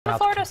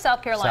Florida or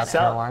South Carolina?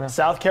 South Carolina.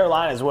 South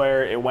Carolina is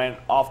where it went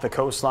off the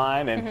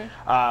coastline. And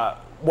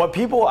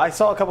I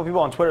saw a couple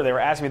people on Twitter, they were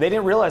asking me, they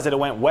didn't realize that it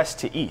went west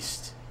to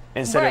east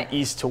instead of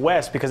east to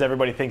west, because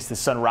everybody thinks the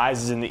sun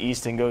rises in the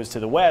east and goes to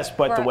the west.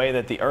 But the way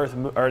that the earth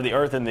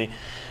and the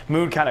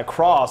moon kind of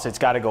cross, it's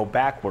got to go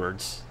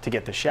backwards to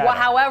get the shadow. Well,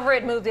 however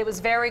it moved, it was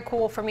very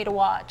cool for me to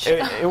watch.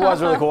 It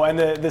was really cool. And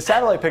the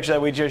satellite picture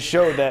that we just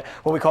showed, that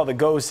what we call the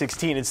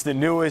GO-16, it's the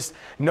newest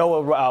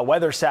NOAA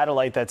weather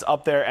satellite that's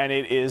up there, and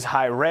it is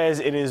high res.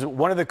 It is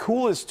one of the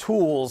coolest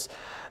tools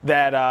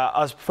that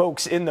us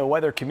folks in the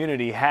weather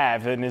community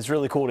have, and it's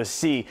really cool to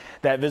see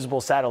that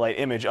visible satellite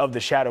image of the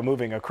shadow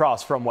moving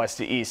across from west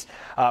to east,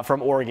 from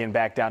Oregon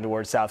back down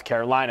towards South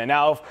Carolina.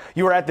 Now, if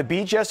you were at the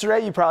beach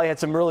yesterday, you probably had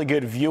some really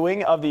good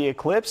viewing of the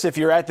eclipse. If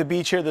you're at the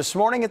beach here this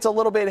morning, it's a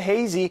little bit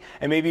hazy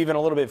and maybe even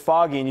a little bit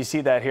foggy, and you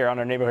see that here on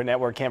our Neighborhood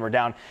Network camera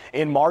down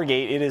in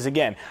Margate. It is,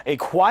 again, a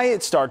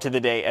quiet start to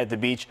the day at the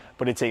beach,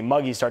 but it's a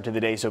muggy start to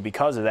the day, so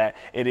because of that,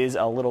 it is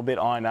a little bit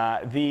on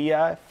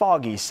the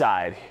foggy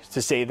side,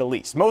 to say the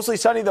least. Mostly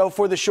sunny, though,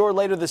 for the shore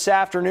later this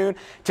afternoon.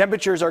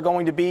 Temperatures are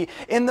going to be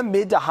in the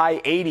mid to high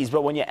 80s,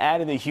 but when you add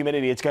in the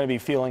humidity, it's going to be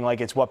feeling like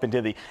it's up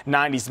into the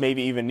 90s,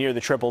 maybe even near the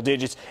triple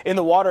digits. In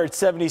the water, it's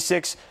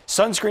 76.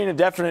 Sunscreen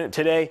indefinite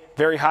today,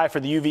 very high for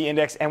the UV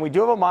index, and we do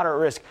have a moderate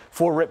risk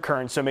for rip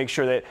currents, so make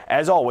sure that,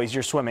 as always,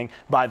 you're swimming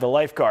by the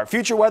lifeguard.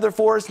 Future weather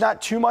for us,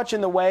 not too much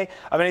in the way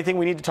of anything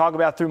we need to talk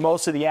about through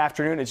most of the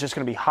afternoon. It's just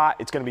going to be hot,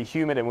 it's going to be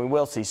humid, and we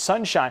will see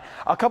sunshine.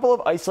 A couple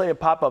of isolated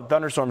pop-up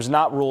thunderstorms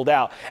not ruled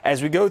out.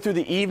 As we go through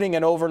the evening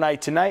and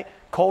overnight tonight,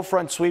 cold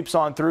front sweeps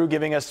on through,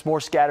 giving us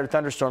more scattered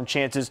thunderstorm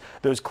chances.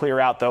 Those clear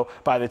out, though,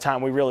 by the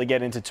time we really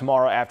get into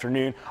tomorrow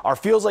afternoon. Our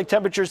feels like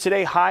temperatures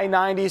today, high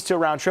 90s to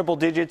around triple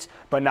digits,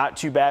 but not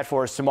too bad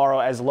for us tomorrow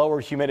as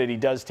lower humidity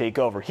does take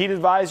over. Heat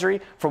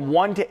advisory from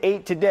 1 to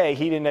 8 today.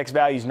 Heat index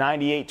values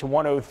 98 to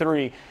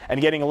 103.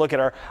 And getting a look at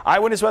our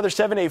Eyewitness Weather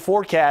 7-day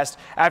forecast,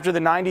 after the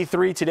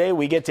 93 today,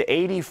 we get to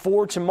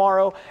 84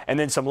 tomorrow, and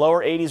then some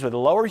lower 80s with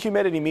lower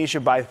humidity,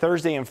 Misha, by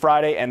Thursday and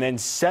Friday, and then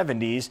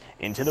 70s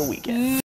into the weekend.